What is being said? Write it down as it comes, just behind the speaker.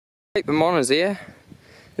Hey, the Monners here.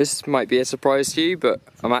 This might be a surprise to you, but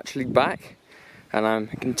I'm actually back and I'm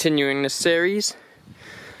continuing this series.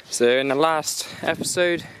 So in the last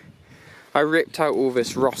episode I ripped out all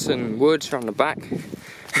this rotten wood around the back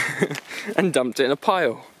and dumped it in a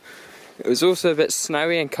pile. It was also a bit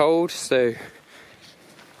snowy and cold, so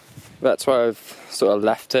that's why I've sort of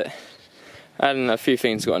left it. And a few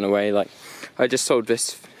things got in the way, like I just sold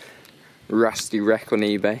this rusty wreck on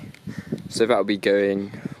eBay. So that'll be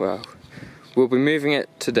going, well, we'll be moving it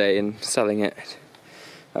today and selling it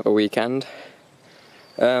at the weekend.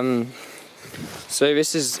 So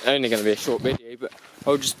this is only going to be a short video, but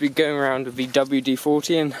I'll just be going around with the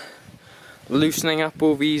WD-40 and loosening up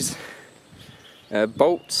all these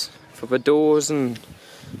bolts for the doors and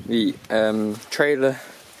the trailer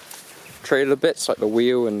bits like the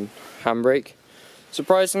wheel and handbrake.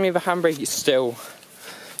 Surprisingly, the handbrake is still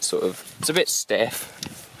sort of, it's a bit stiff.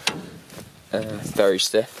 Very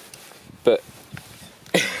stiff, but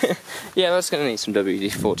yeah, that's going to need some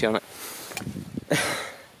WD-40 on it.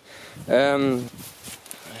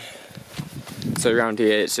 So around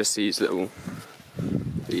here it's just these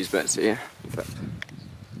bits here. In fact,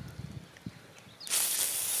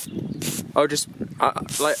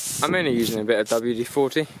 I'm only using a bit of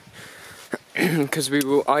WD-40 because we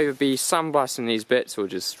will either be sandblasting these bits or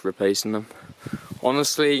just replacing them.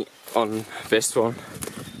 Honestly, on this one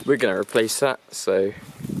we're going to replace that, so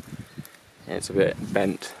it's a bit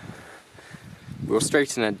bent. We'll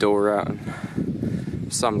straighten that door out and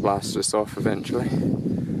sandblast this off eventually.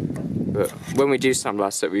 But when we do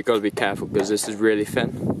sandblast it, we've got to be careful because this is really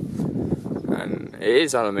thin. And it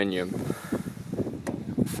is aluminium, I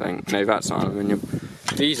think. No, that's not aluminium.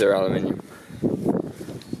 These are aluminium.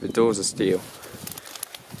 The doors are steel.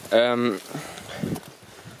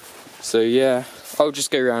 So yeah, I'll just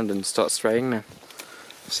go around and start spraying now.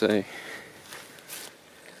 So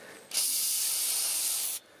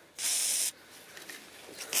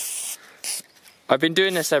I've been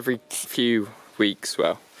doing this every few weeks,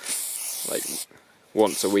 well, like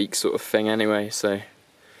once a week sort of thing anyway, so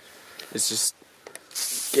it's just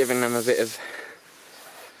giving them a bit of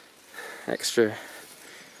extra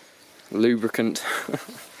lubricant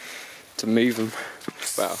to move them.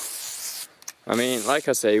 Well, I mean, like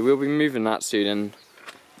I say, we'll be moving that soon, and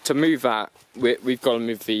to move that, we've got to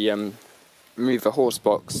move the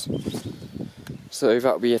Horsebox. So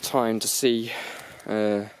that'll be a time to see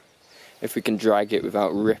if we can drag it without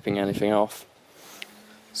ripping anything off.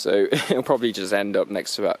 So it'll probably just end up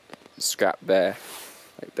next to that scrap there,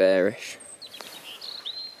 like there-ish.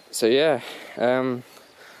 So yeah,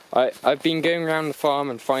 I've been going around the farm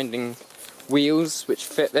and finding wheels which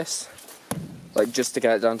fit this, like just to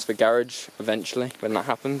get it down to the garage eventually when that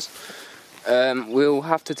happens. We'll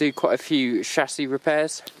have to do quite a few chassis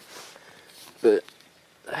repairs, but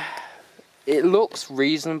it looks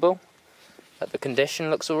reasonable, like the condition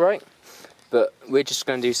looks alright, but we're just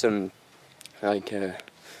going to do some like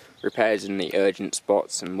repairs in the urgent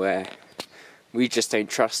spots and where we just don't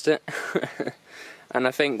trust it. And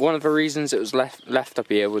I think one of the reasons it was left up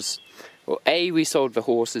here was, well, A, we sold the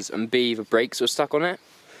horses, and B, the brakes were stuck on it,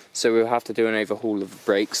 so we'll have to do an overhaul of the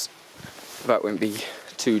brakes. That won't be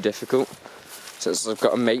too difficult, since I've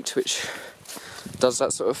got a mate which does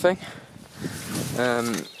that sort of thing.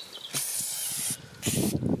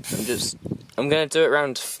 I'm going to do it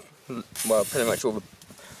around, well, pretty much all the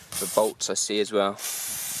bolts I see as well,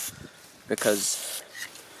 because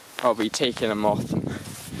I'll be taking them off and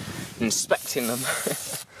inspecting them,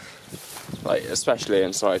 like especially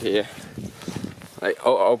inside here. Like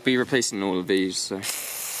I'll be replacing all of these, so.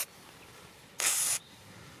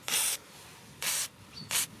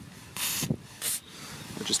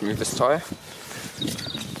 Just move this tyre.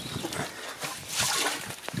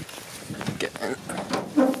 Get in.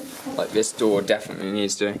 Like this door definitely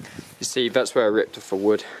needs doing. You see, that's where I ripped off the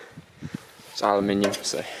wood. It's aluminium,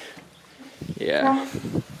 so yeah.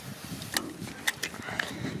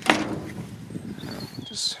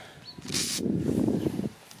 Just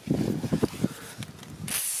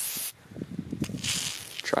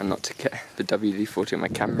try not to get the WD-40 on my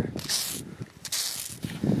camera.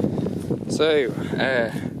 So,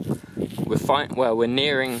 we're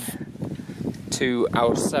nearing to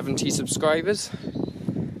our 70 subscribers,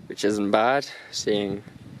 which isn't bad, seeing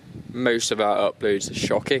most of our uploads are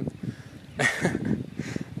shocking.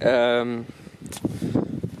 I'm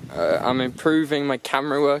improving my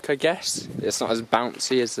camera work, I guess. It's not as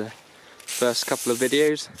bouncy as the first couple of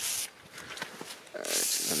videos.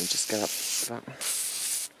 Let me just get up that one.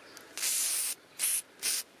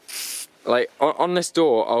 Like, on this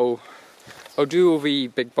door, I'll do all the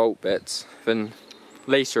big bolt bits, then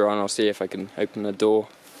later on I'll see if I can open the door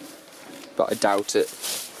but I doubt it.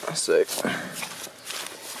 So,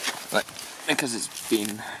 like, because it's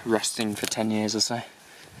been rusting for 10 years or so.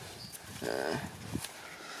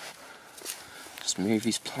 Just move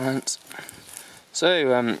these plants.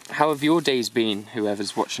 So, how have your days been,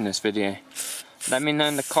 whoever's watching this video? Let me know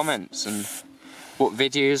in the comments, and what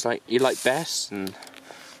videos you like best, and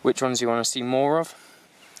which ones you want to see more of.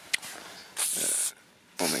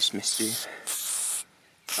 Almost missed you.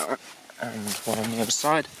 Alright, and one on the other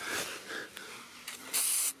side.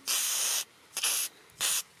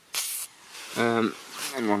 And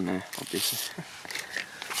one there, obviously.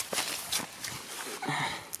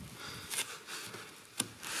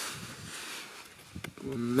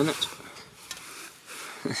 1 minute.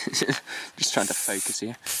 Just trying to focus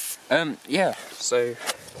here. Yeah, so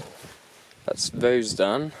that's those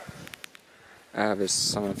done. There's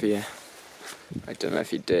some of you. I don't know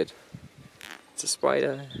if you did. It's a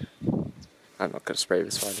spider. I'm not gonna spray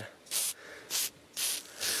the spider.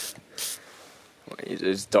 Well,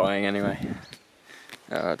 he's dying anyway.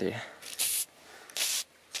 Oh dear.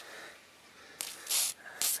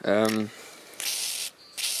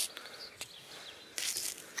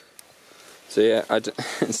 So yeah,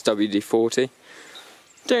 it's WD-40.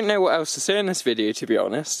 Don't know what else to say in this video, to be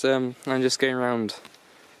honest. I'm just going around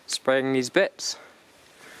spraying these bits,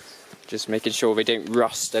 just making sure they don't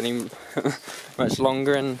rust any much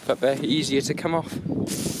longer, and that they're easier to come off.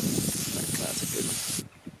 That's a good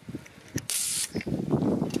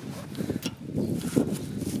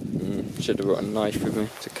one. Should have brought a knife with me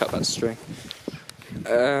to cut that string.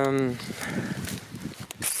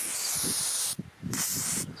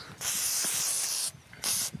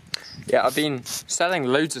 Yeah, I've been selling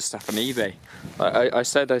loads of stuff on eBay. I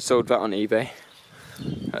said I sold that on eBay.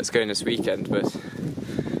 It's going this weekend, but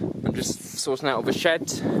I'm just sorting out of a shed.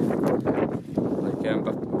 Like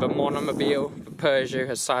the monomobile, the Peugeot,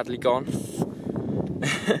 has sadly gone.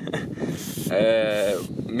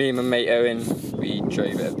 Me and my mate Owen, we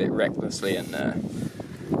drove it a bit recklessly and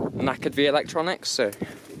knackered the electronics, so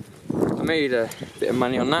I made a bit of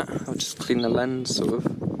money on that. I'll just clean the lens, sort of,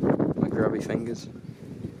 with my grubby fingers.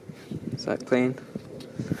 Is that clean?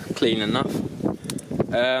 Clean enough.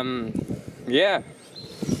 Yeah.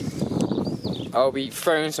 I'll be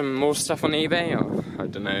throwing some more stuff on eBay. I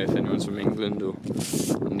don't know if anyone's from England or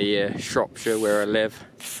near Shropshire where I live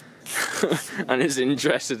and is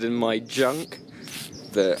interested in my junk,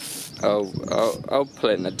 but I'll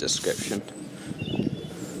put it in the description.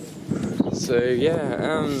 So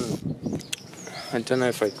yeah, I don't know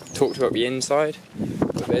if I talked about the inside,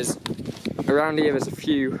 but around here there's a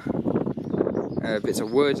few bits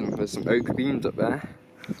of wood, and there's some oak beams up there,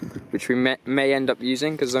 which we may end up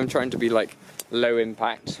using, because I'm trying to be like low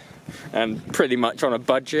impact and pretty much on a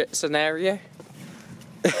budget scenario.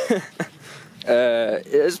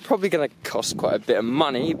 It's probably going to cost quite a bit of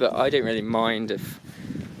money, but I don't really mind if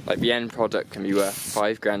like the end product can be worth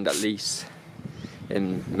 £5 at least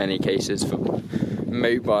in many cases for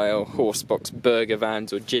mobile Horsebox burger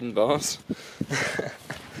vans or gin bars.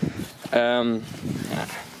 Let's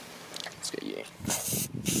get you.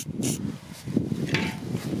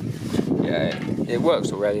 Yeah, it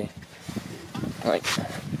works already. Like,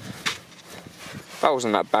 that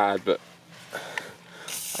wasn't that bad, but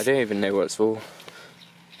I don't even know what it's for.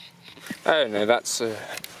 Oh no, that's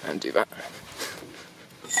don't do that.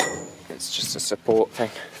 It's just a support thing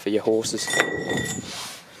for your horses.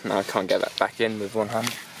 No, I can't get that back in with one hand.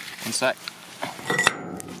 One sec.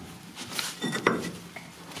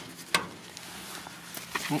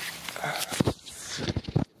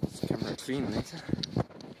 Camera clean later.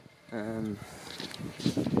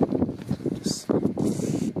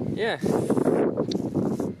 Yeah. I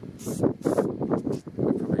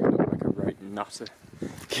probably look like a right nutter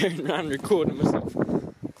going around recording myself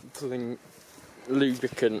pulling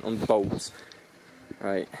lubricant on bolts.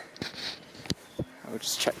 Right. I'll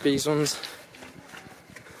just check these ones.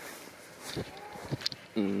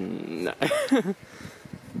 No.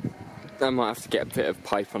 I might have to get a bit of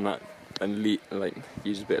pipe on that and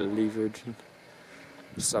use a bit of leverage and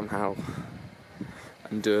somehow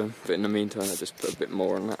undo them. But in the meantime, I'll just put a bit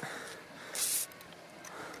more on that.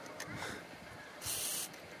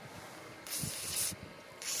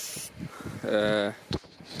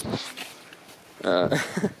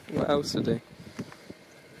 What else to do?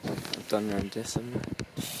 I've done around this, haven't I?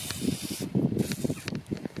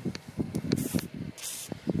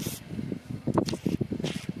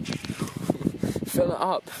 Fill it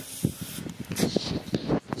up.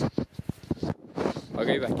 I'll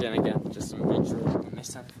go back in again just to make sure I don't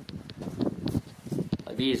miss anything.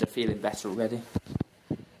 Like, these are feeling better already.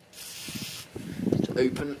 To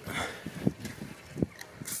open.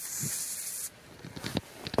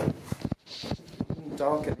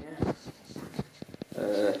 dark in here.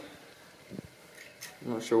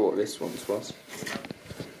 I'm not sure what this one's was.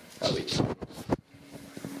 That'll be cool.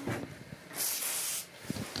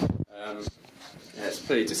 Yeah, it's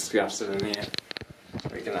pretty disgusting in here.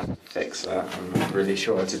 We're gonna have to fix that. I'm not really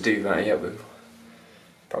sure how to do that yet. We'll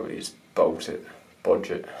probably just bolt it, bodge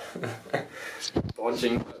it.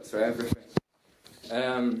 Bodging works for everything.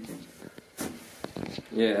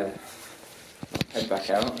 Yeah. Head back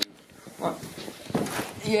out. What?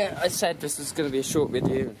 Yeah, I said this was going to be a short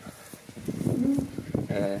video.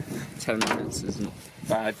 10 minutes isn't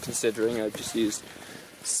bad considering I just used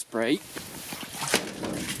spray.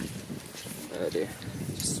 Oh dear,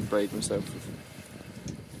 just sprayed myself with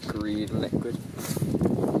green liquid.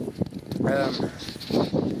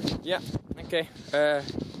 Yeah, okay.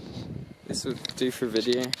 This will do for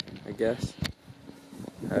video, I guess.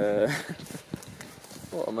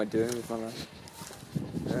 What am I doing with my life?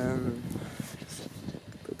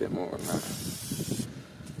 Put a bit more on that.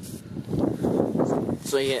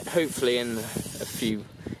 So yeah, hopefully in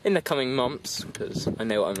the coming months, because I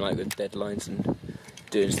know what I'm like with deadlines and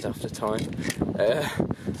doing stuff to time,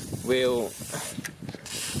 we'll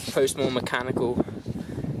post more mechanical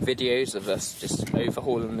videos of us just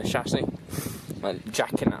overhauling the chassis, like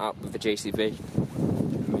jacking it up with the JCB,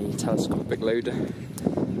 the telescopic loader,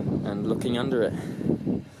 and looking under it.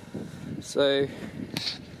 So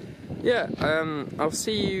yeah, I'll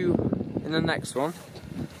see you in the next one.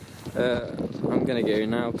 I'm gonna go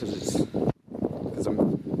now because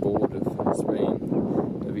I'm bored of spraying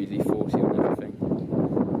WD-40 on everything.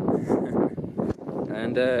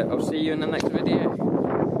 And I'll see you in the next video.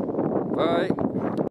 Bye.